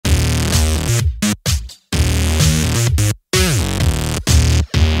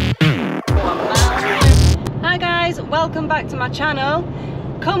back to my channel.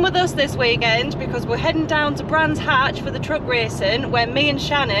 Come with us this weekend because we're heading down to Brands Hatch for the truck racing, where me and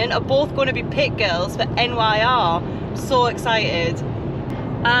Shannon are both going to be pit girls for NYR. I'm so excited.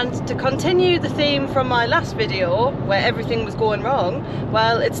 And to continue the theme from my last video where everything was going wrong,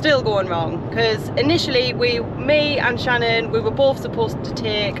 well, it's still going wrong, because initially me and Shannon, we were both supposed to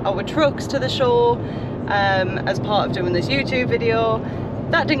take our trucks to the show as part of doing this YouTube video.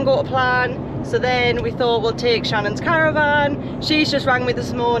 That didn't go to plan, so then we thought we'll take Shannon's caravan. She's just rang me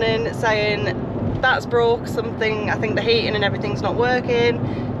this morning saying that's broke, something, I think the heating and everything's not working.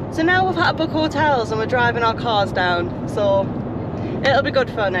 So now we've had to book hotels and we're driving our cars down, so it'll be good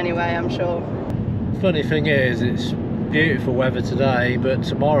fun anyway, I'm sure. Funny thing is, it's beautiful weather today, but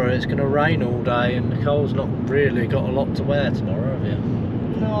tomorrow it's going to rain all day, and Nicole's not really got a lot to wear tomorrow, have you?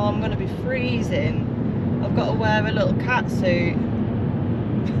 No, I'm going to be freezing. I've got to wear a little catsuit.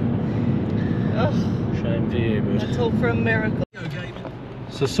 Shame for you, but let's hope for a miracle.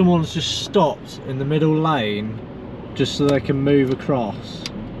 So someone's just stopped in the middle lane just so they can move across.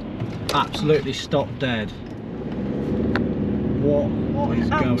 Absolutely stopped dead. What is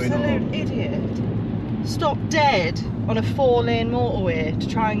going on? Absolute idiot. Stop dead on a 4-lane motorway to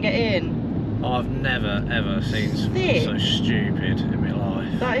try and get in. I've never ever seen something so stupid in my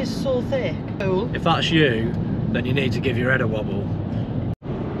life. That is so thick. Cool. If that's you, then you need to give your head a wobble.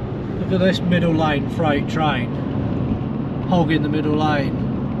 Look at this middle lane freight train. Hogging the middle lane.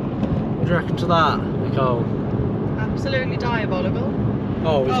 What do you reckon to that, Nicole? Absolutely diabolical.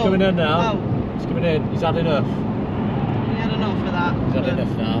 Oh, he's coming in now. Oh. He's coming in. He's had enough. He had enough of that. He's had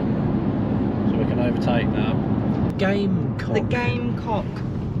enough now. So we can overtake now. Gamecock. The Gamecock.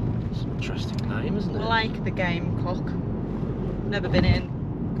 It's an interesting name, isn't it? I like the Gamecock. Never been in.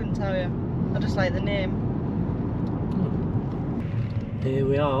 Couldn't tell you. I just like the name. Here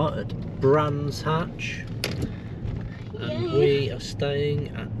we are at Brands Hatch, and we are staying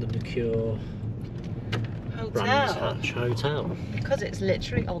at the Mercure Brands Hatch Hotel. Because it's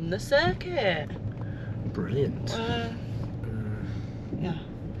literally on the circuit. Brilliant. Yeah.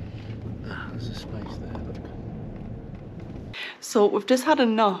 There's a space there, look. So we've just had a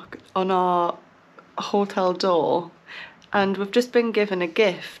knock on our hotel door, and we've just been given a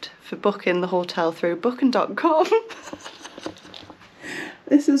gift for booking the hotel through booking.com.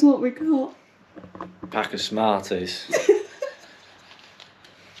 This is what we got. Pack of Smarties.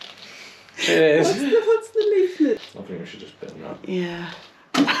 Cheers. What's the leaflet? I think we should just bin that. Yeah.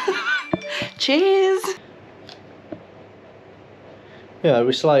 Cheers. Yeah,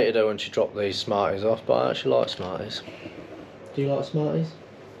 we slated her when she dropped these Smarties off, but I actually like Smarties. Do you like Smarties?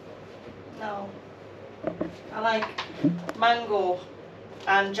 No. I like mango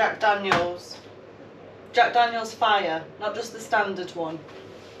and Jack Daniels. Jack Daniels Fire, not just the standard one.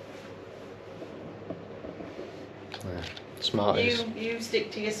 Yeah, Smarties. You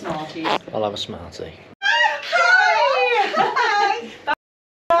stick to your Smarties. I'll have a Smartie. Hi! Oh!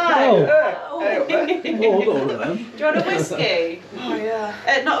 I've got one of them. Do you want a whiskey? Oh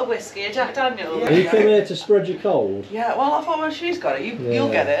yeah. Not a whiskey, a Jack Daniels. Are you come here to spread your cold? Yeah, well I thought when she's got it,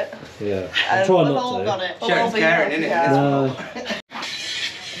 you'll get it. Yeah. I'm trying not to. All got it. Sharon's caring, isn't it?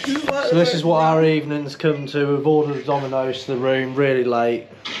 So this is what our evening's come to. We've ordered Domino's to the room really late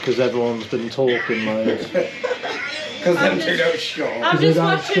because everyone's been talking loads. Because them two don't short. I'm just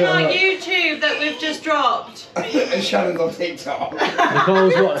watching our YouTube that we've just dropped. And Shannon's on TikTok.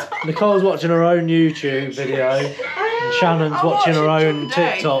 Nicole's watching her own YouTube video. And Shannon's watching her own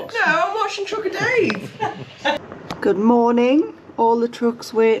TikToks. No, I'm watching Trucker Dave. Good morning. All the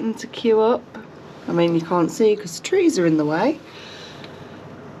trucks waiting to queue up. I mean, you can't see because the trees are in the way.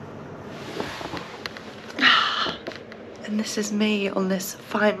 And this is me on this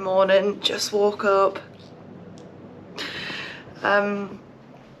fine morning. Just woke up. I'm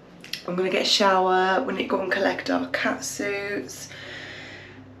gonna get a shower. We need to go and collect our catsuits,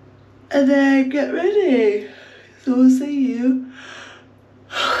 and then get ready. So I'll see you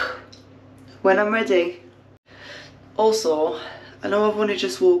when I'm ready. Also, I know I've only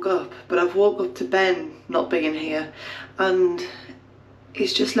just woke up, but I've woke up to Ben not being here, and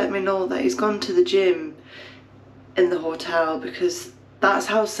he's just let me know that he's gone to the gym in the hotel because that's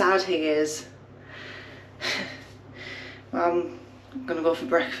how sad he is. I'm gonna go for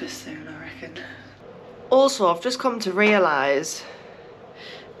breakfast soon, I reckon. Also, I've just come to realise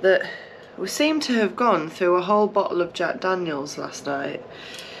that we seem to have gone through a whole bottle of Jack Daniels last night,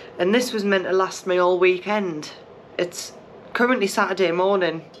 and this was meant to last me all weekend. It's currently Saturday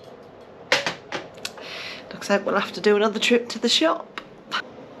morning. Looks like we'll have to do another trip to the shop.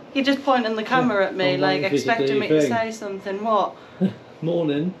 You're just pointing the camera at me, like expecting me to say something. What?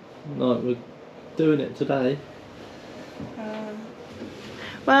 Morning. Like we're doing it today.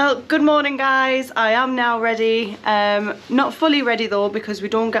 Well, good morning guys. I am now ready. Not fully ready though, because we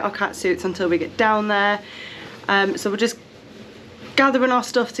don't get our catsuits until we get down there. So we're just gathering our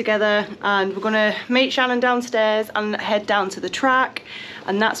stuff together and we're gonna meet Shannon downstairs and head down to the track,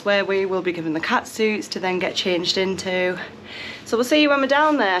 and that's where we will be given the catsuits to then get changed into. So we'll see you when we're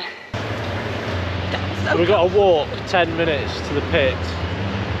down there. We've got to walk 10 minutes to the pit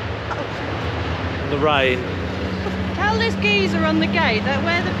in the rain. Tell this geezer on the gate that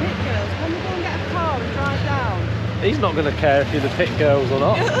we're the pit girls. Can we go and get a car and drive down? He's not going to care if you're the pit girls or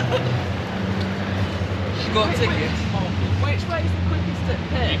not. You got tickets? Which way is the quickest at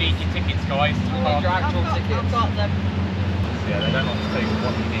pit? You need your tickets, guys. I've got them. Yeah, they don't like to tell you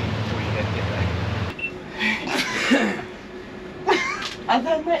what you need before you get there. And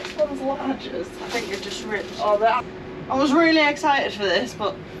then next one's largest. I think you're just rich. Oh, that. I was really excited for this,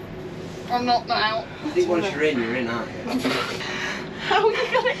 but I'm not now. I think once you're in, aren't you? How are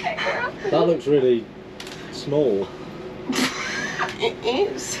you gonna get her? That looks really small. It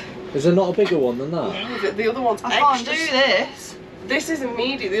is. Is there not a bigger one than that? No, the other one's I extra. can't do this. This is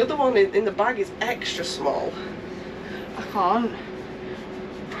medium. The other one in the bag is extra small. I can't.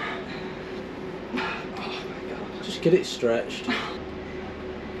 Just get it stretched.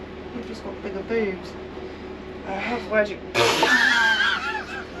 You've just got bigger boobs. Where'd you?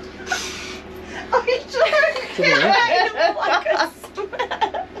 Are you joking? Like a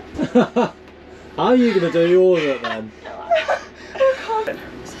sweat. How are you going to do yours up then?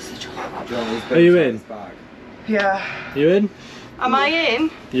 Are you in? Yeah. You in? Am I in?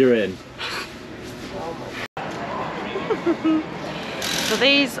 You're in. So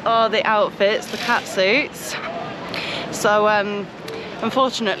these are the outfits, the catsuits. So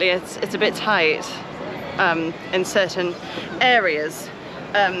unfortunately it's a bit tight in certain areas.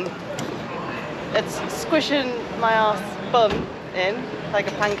 It's squishing my ass bum in like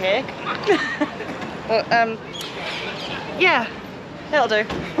a pancake. But yeah, it'll do.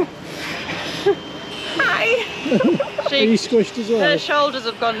 Hi! Are you squished as well? Her shoulders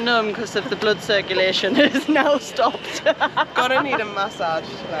have gone numb because of the blood circulation has now stopped. Gonna need a massage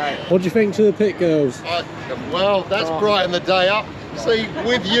tonight. What do you think to the pit girls? Well, that's brightened the day up. See,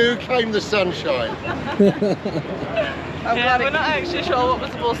 with you came the sunshine. I'm Yeah, glad we're not actually sure what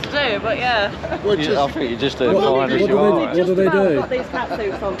we're supposed to do, but yeah. Which is, I think you just do What do they do? I've got these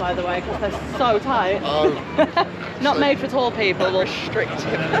catsuits on, by the way, because they're so tight. oh, Not made for tall people. restricted.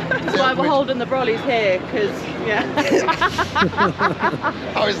 That's why we're holding the brollies here, because, yeah.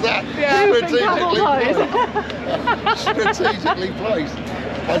 how is that? Yeah, Strategically placed.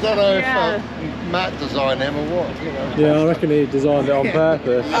 I don't know Yeah. if Matt designed them or what, you know. Yeah, I reckon he designed it on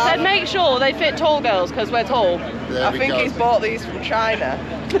purpose. I said make sure they fit tall girls, because we're tall. There I we think go. he's bought these from China.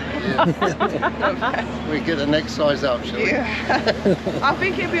 We get the next size up, shall we? Yeah. I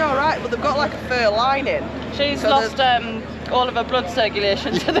think he'd be alright, but they've got like a fur lining. She's So lost all of her blood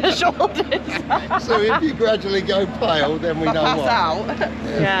circulation to the shoulders. So if you gradually go pale, then we If I know pass what. out.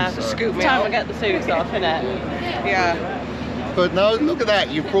 Yeah, So- Scoop me time out. to get the suits off, innit? Yeah. But no, look at that,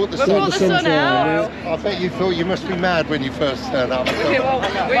 you brought the We sun. brought the sun out. I bet you thought you must be mad when you first turned up. Okay, well,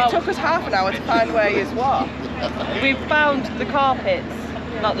 it took us half an hour to find where you was. We found the carpets,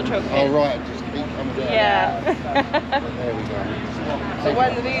 not the truck Oh pits. right, just keep coming down. Yeah. There we go. So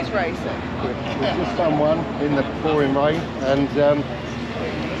when are these racing? We've just done one in the pouring rain, and I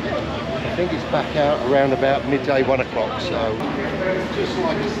think it's back out around about midday, 1 o'clock. So just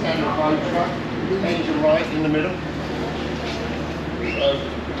like a standard road truck, engine right in the middle. So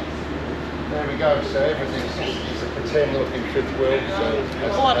there we go. So everything's it's a pretend looking fifth wheel.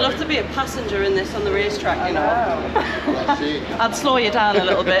 So Oh, I'd love to be a passenger in this on the racetrack, you know. That's it. I'd slow you down a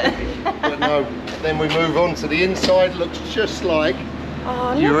little bit. But no, then we move on to the inside. Looks just like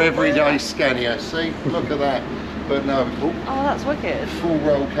Oh, your look at everyday that. Scania. See, look at that. But no, Oh, that's wicked. full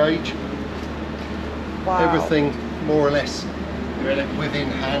roll cage. Wow. Everything more or less within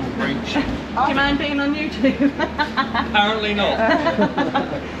hand reach. Do you mind being on YouTube? Apparently not.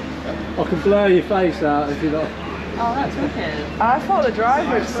 I can blur your face out if you're not. Oh, that's wicked. I thought the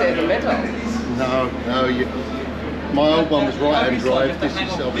driver would sit in the middle. No, my old one was right hand drive. This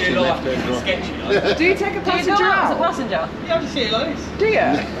is obviously left hand drive. Do you take a Do you go passenger out as a out? passenger? Yeah, I just see it like this. Do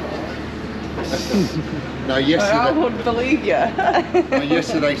you? No, I yesterday. wouldn't believe you.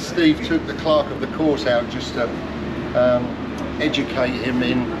 Yesterday, Steve took the clerk of the course out just to educate him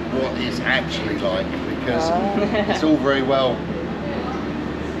in what it's actually like, because it's all very well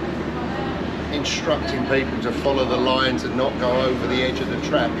instructing people to follow the lines and not go over the edge of the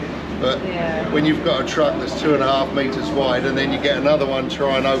track, But when you've got a truck that's 2.5 metres wide, and then you get another one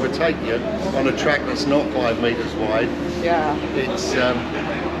try and overtake you on a track that's not 5 metres wide, it's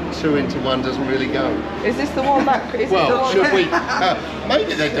 2 into 1 doesn't really go. Is this the one that? Is Well, this the one should we?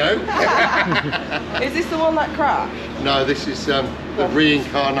 Maybe they do. Is this the one that crashed? No, this is the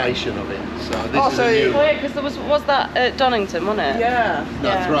reincarnation of it. So this is a new. Oh yeah, because there was that at Donington, wasn't it? Yeah. No,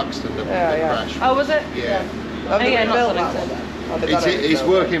 Yeah. Thruxton that crashed. Oh, was it? Yeah. Have they yeah, not rebuilt Donington. that one? Oh, they got it It's rebuilt.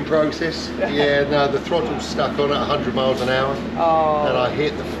 work in process. Yeah, no, the throttle's stuck on at 100 miles an hour. Oh. And I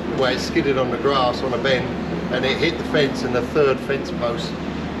hit it skidded on the grass on a bend, and it hit the fence, and the third fence post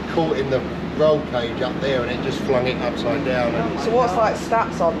caught in the roll cage up there, and it just flung it upside down. And So what's like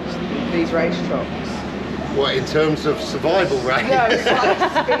stats on these race trucks? what, in terms of survival rate? No, it's like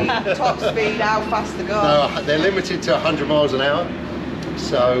speed, top speed, how fast they go. No, they're limited to 100 miles an hour.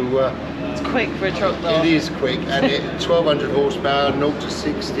 So It's quick for a truck though. it is quick, and 1200 horsepower, 0 to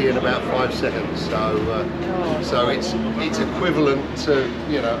 60 in about 5 seconds. So it's equivalent to,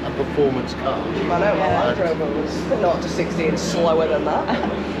 you know, a performance car. I know, my Land Rover was 0 to 60 and slower than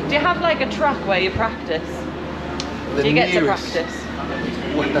that. Do you have like a track where you practice? Do you get to practice?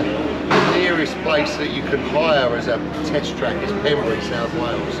 The nearest place that you can hire as a test track is Pembrey, South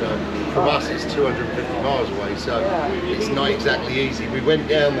Wales. So from us, it's 250 miles away. So it's not exactly easy. We went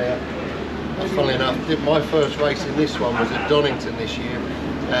down there. Funnily enough, my first race in this one was at Donington this year,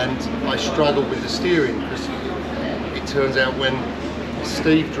 and I struggled with the steering because it turns out when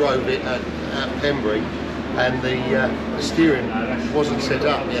Steve drove it at Pembrey, and the steering wasn't set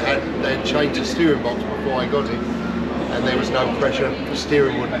up. They had changed the steering box before I got it, and there was no pressure. The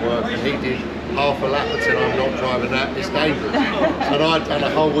steering wouldn't work, and he did half a lap and said, "I'm not driving that. It's dangerous." And I'd done a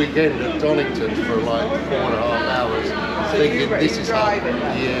whole weekend at Donington for like 4.5 hours, So thinking you this is drive hard. it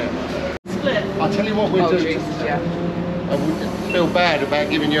then? Yeah. Split. I'll tell you what we'll Oh, do. Jesus, yeah. I wouldn't feel bad about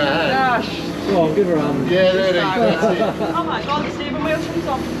giving you a hand. Gosh. Go on, give her a hand. Yeah, there it is. That's Oh my god, the steering wheel comes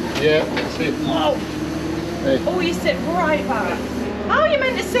off. it. Yeah, that's it. Whoa! Hey. Oh, you sit right back. How are you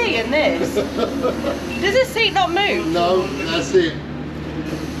meant to see in this? Does this seat not move? No, that's it.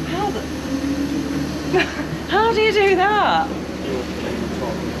 How do you do that?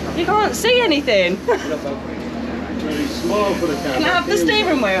 You can't see anything. Really smile for the camera. Can I have the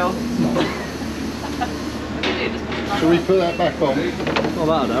steering wheel? Shall we put that back on? Oh,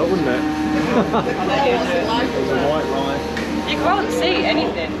 that'd help, wouldn't it? There's a white line. You can't see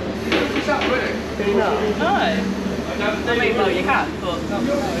anything. Can you not? No. I mean, well, you can, but...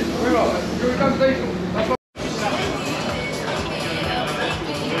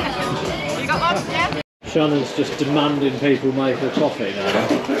 You got one? Yeah? Shannon's just demanding people make her coffee now.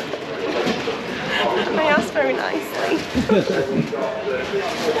 I asked very nicely.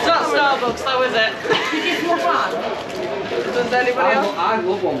 It's not Starbucks though, is it? Does anybody else? I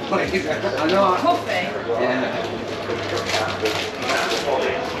love one place. I know. Coffee? Yeah.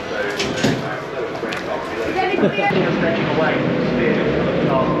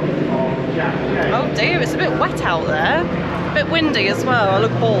 Oh dear, it's a bit wet out there. A bit windy as well, I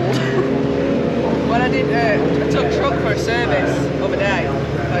look bald. When I took truck for a service the other day,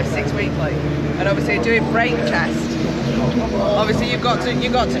 like 6 weekly, and obviously doing brake test. Obviously you've got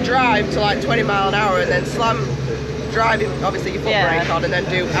to drive to like 20 mile an hour and then slam driving obviously your foot brake on and then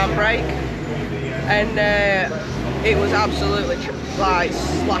do handbrake. And it was absolutely like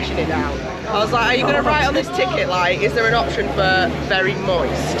slashing it down. I was like, are you going to write on this ticket, like, is there an option for very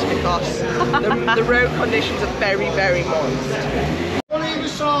moist? Because the road conditions are very, very moist. On either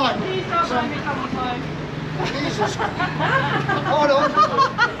side. Jesus. Hold on.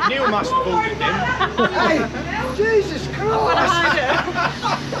 Neil must have bought it then. Hey, Jesus Christ.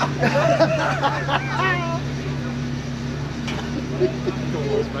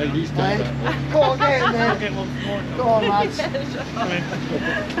 Go on, get in there. Get one for mine. Go on, lads.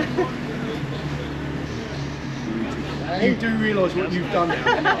 You do realise what you've done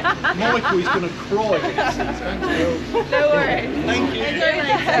now. Michael is going to cry when he sees it. No worries. Thank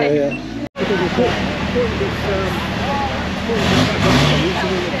you.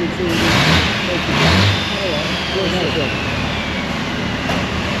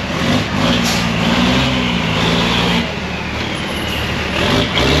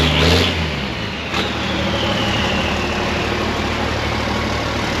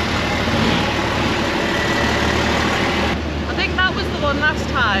 I think that was the one last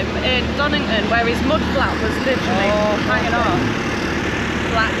time in Donington where his mud flap was literally hanging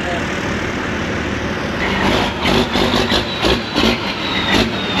off. Black.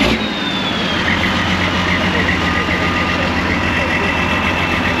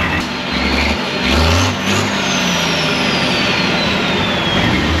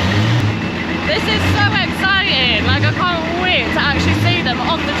 I can't wait to actually see them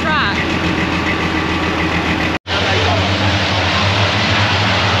on the track.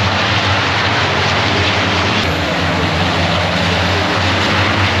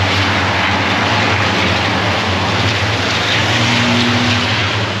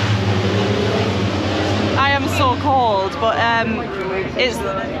 So cold, but it's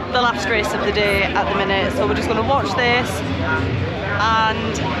the last race of the day at the minute, so we're just going to watch this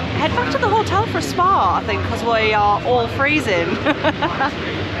and head back to the hotel for a spa, I think, because we are all freezing.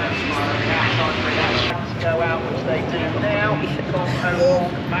 Go out, which they do now.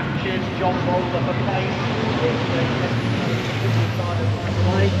 Matches, John Boulder for pace.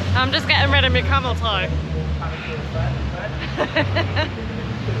 I'm just getting rid of my camel toe.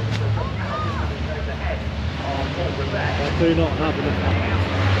 I do not have enough.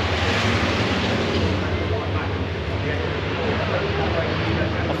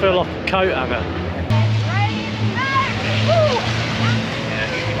 I feel like a coat hanger.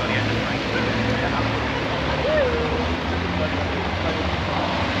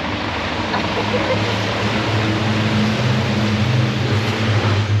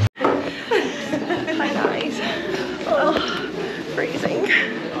 Hi guys. Oh, freezing.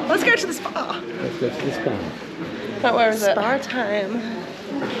 Let's go to the spa. Let's go to the spa. But where is it? Spa time.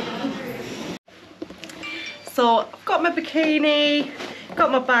 So I've got my bikini, got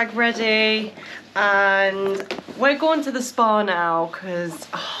my bag ready, and we're going to the spa now because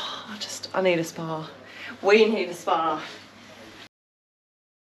I need a spa. We need a spa.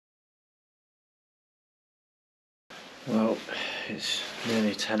 Well, it's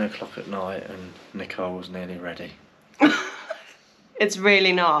nearly 10 o'clock at night and Nicole's nearly ready. It's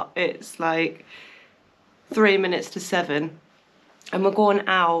really not. It's like 3 minutes to 7 and we're going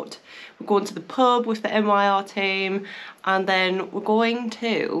out. We're going to the pub with the NYR team and then we're going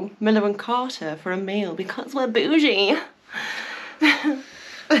to Miller and Carter for a meal because we're bougie.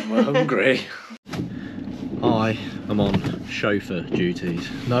 We're hungry. I am on chauffeur duties.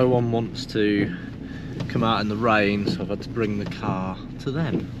 No one wants to come out in the rain, so I've had to bring the car to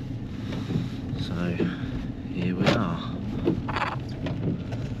them. So here we are.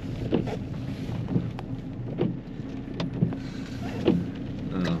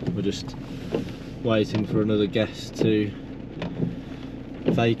 We're just waiting for another guest to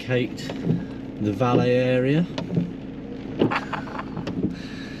vacate the valet area.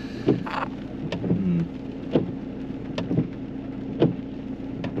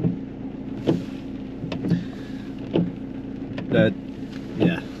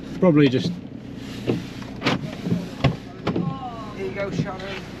 Yeah, probably just. Here you go,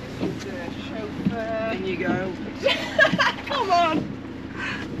 Shannon. Chauffeur. In you go. Come on.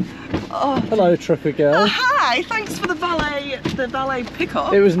 Oh. Hello, trucker girl. Hi, thanks for the valet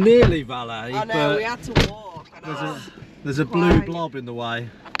pickup. It was nearly valet. I know, but we had to walk. I know. There's a blue blob in the way.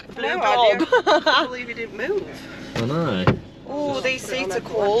 Blue blob. I can't believe he didn't move. I know. Oh, these seats are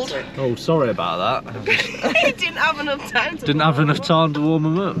cold. Oh, sorry about that. He didn't have enough time to Didn't have enough time to warm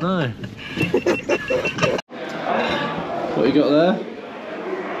them up, no. What you got there?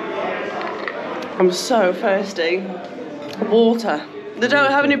 I'm so thirsty. Water. They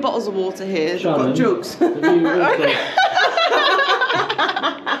don't have any bottles of water here. They've got jugs. Have you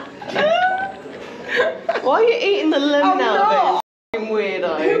Why are you eating the lemon out of it? You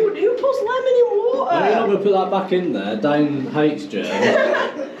weirdo. Who puts lemon in water? You're not going to put that back in there. Dane hates germs.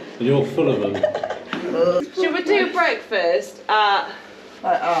 And you're full of them. Should we do breakfast at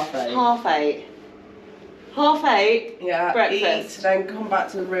Like half-8. 8:30? 8:30? Yeah, Breakfast. eat, then come back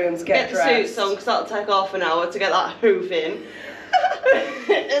to the rooms, Get the dressed. suits on because that'll take half an hour to get that hoof in.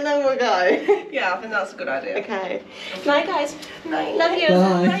 And then we'll go. Yeah, I think that's a good idea. Okay. Night, guys. Night. Love you.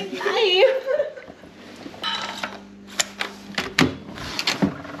 Bye. Bye.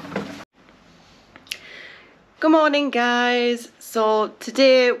 Good morning, guys. So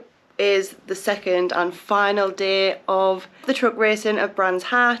today is the second and final day of the truck racing of Brands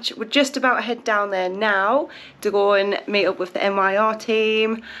Hatch. We're just about to head down there now to go and meet up with the NYR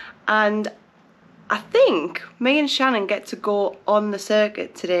team, and I think me and Shannon get to go on the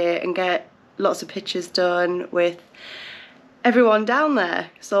circuit today and get lots of pictures done with everyone down there.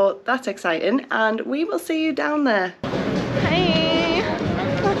 So that's exciting, and we will see you down there. Hey!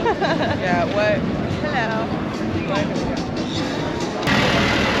 Yeah, wait. Hello.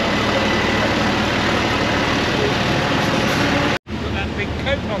 That big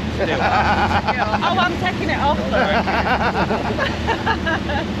coat on still. Oh, I'm taking it off though.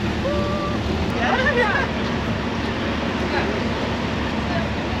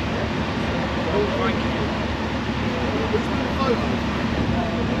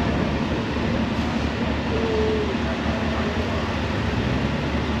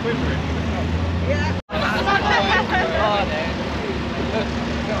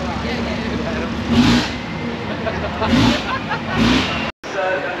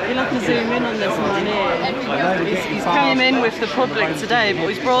 Zoom in on this man here. He's came in with the public today, but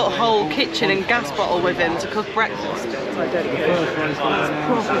he's brought a whole kitchen and gas bottle with him to cook breakfast. It's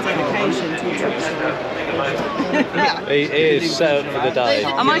proper dedication to the He is set up for the day.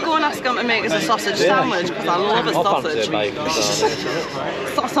 I might go and ask him to make us a sausage sandwich because I love a sausage.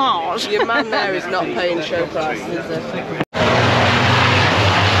 Sausage. Your man there is not paying show prices, is he?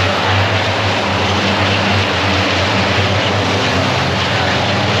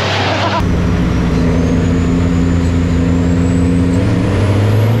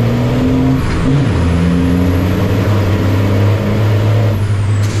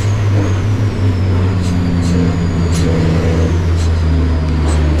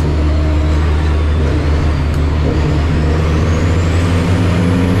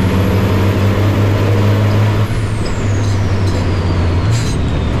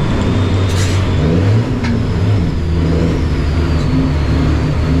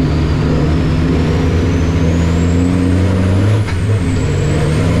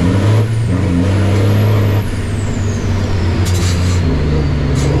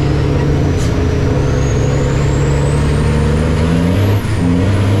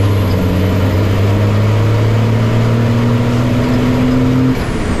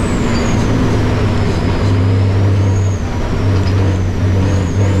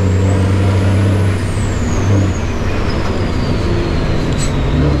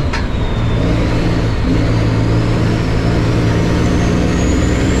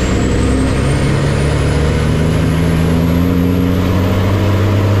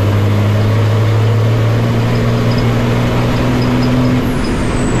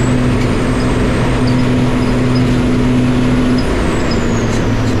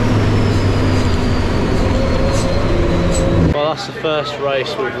 That's the first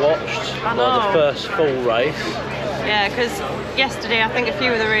race we've watched, like the first full race. Yeah, because yesterday I think a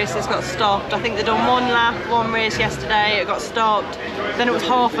few of the races got stopped. I think they'd done one lap, one race yesterday, it got stopped. Then it was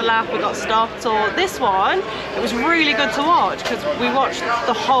half a lap, it got stopped. So this one, it was really good to watch because we watched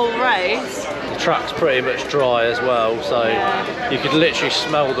the whole race. The track's pretty much dry as well, so you could literally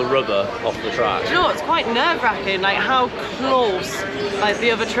smell the rubber off the track. You know, it's quite nerve-wracking, like how close like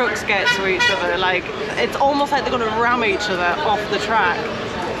the other trucks get to each other. Like it's almost like they're going to ram each other off the track.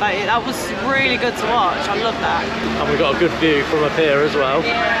 Like, that was really good to watch. I love that. And we got a good view from up here as well.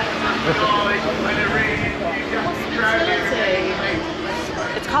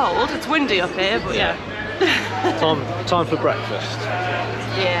 It's cold. It's windy up here, but yeah. Time for breakfast.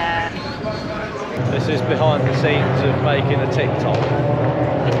 Yeah. This is behind the scenes of making a TikTok.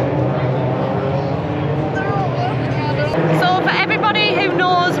 So for everybody who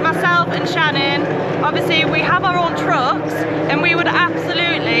knows myself and Shannon, obviously we have our own trucks and we would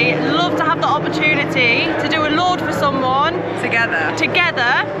absolutely love to have the opportunity to do a load for someone together.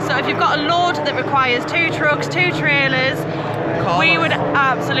 So if you've got a load that requires 2 trucks, 2 trailers, we would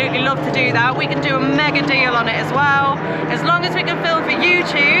absolutely love to do that. We can do a mega deal on it as well. As long as we can film for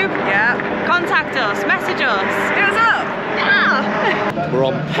YouTube, contact us, message us. Hit us up. Yeah. We're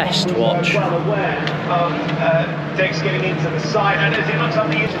on pest watch. Dex getting into the side, and as it looks like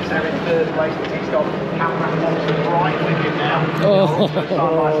the engine's now in third place, but he's got camera on to the right with him now. Oh,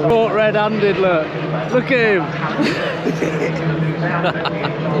 caught red-handed, look. Look at him.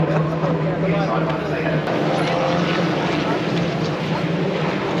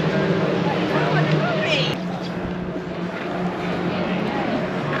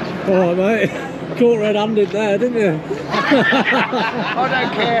 Oh mate, caught red-handed there, didn't you? I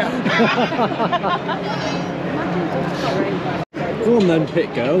don't care. Go on then,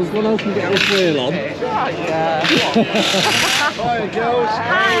 pit girls, one I can get this wheel on. Hi girls,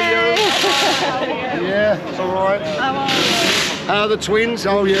 how are you? Yeah, it's alright. How are the twins?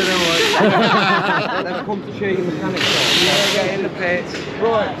 Oh yeah, they're alright. They've come to show you mechanics on. Yeah, get in the pits.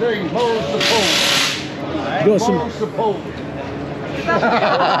 Right, Dean, hold the pull. Got some... Hold the pull. Come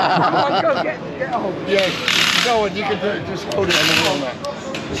on, go get on. Yeah, go on, you can do it, just hold it on the wheel now.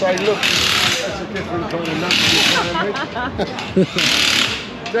 Say, look, that's a different kind of nut you're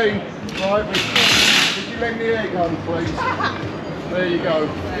Dean, right, could you lend me the air gun, please? There you go.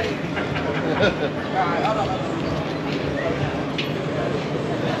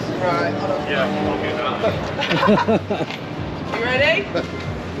 Right. Yeah, you ready?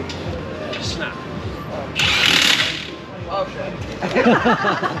 Snap. Oh shit.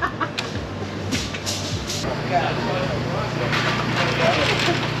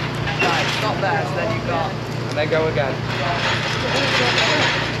 Right, stop there, so then you've got... And then go again.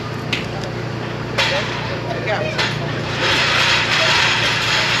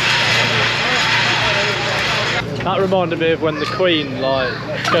 That reminded me of when the Queen like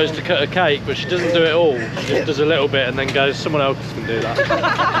goes to cut a cake, but she doesn't do it all. She just does a little bit and then goes, someone else can do that.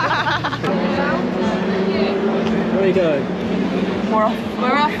 Where are you going? We're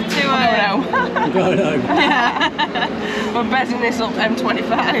off to home. You're going home? Yeah. We're bedding this up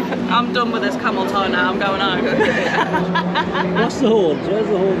M25. I'm done with this camel toe now, I'm going home. What's the horns? Where's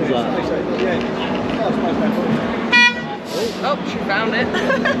the horns at? Oh, she found it.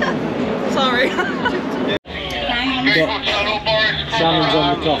 Sorry. Shannon's on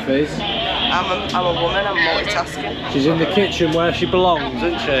the coffees. I'm a woman, I'm multitasking. She's in the kitchen where she belongs,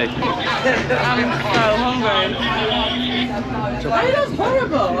 isn't she? I'm so hungry. Hey, that's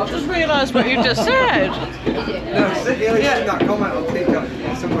horrible. I've just realised what you just said. No, he only seen that comment on TikTok.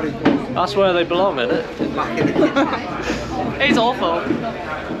 Somebody That's where they belong, isn't it? back in the kitchen. It's awful.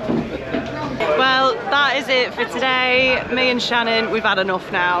 Well, that is it for today. Me and Shannon, we've had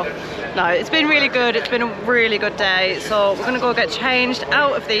enough now. No, it's been really good. It's been a really good day. So we're going to go get changed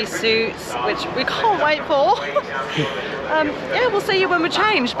out of these suits, which we can't wait for. Yeah, we'll see you when we're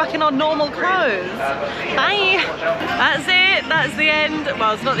changed, back in our normal clothes. Bye. That's it. That's the end.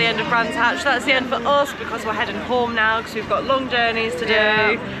 Well, it's not the end of Brands Hatch. That's the end for us because we're heading home now because we've got long journeys to do.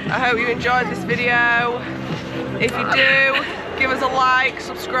 I hope you enjoyed this video. If you do, give us a like,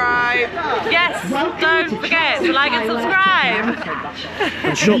 subscribe. Yes, don't forget to like and subscribe.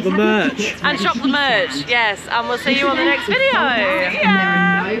 And shop the merch. And shop the merch, yes. And we'll see you on the next video.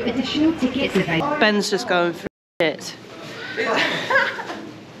 Yeah. No additional tickets available. Ben's just going through it.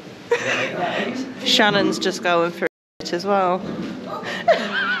 Shannon's just going through it as well.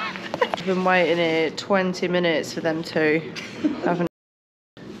 I've been waiting here 20 minutes for them two.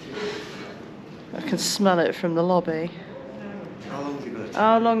 I can smell it from the lobby. How long have you been?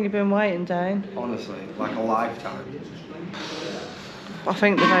 How long you been waiting, Dane? Honestly, like a lifetime. I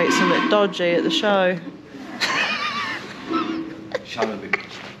think they've ate something dodgy at the show. Shannon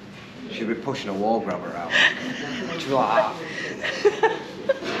she'd be pushing a wall grabber out. She'd be like that.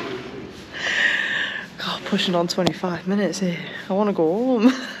 God, pushing on 25 minutes here. I want to go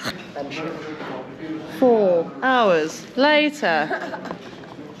home. 4 hours later.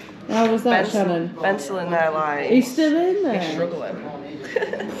 How was that, Shannon? Ben's still in there, like. He's still in there? He's struggling.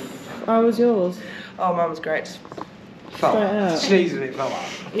 How was yours? Oh, mine was great. Felt Straight out. sneezing, it felt like.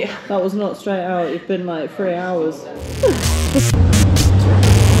 Yeah. That was not straight out. You've been like 3 hours. We'll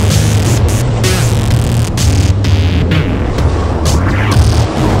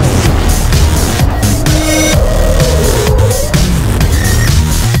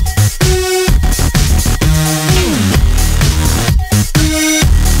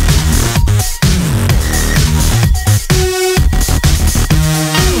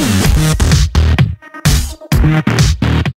be right back.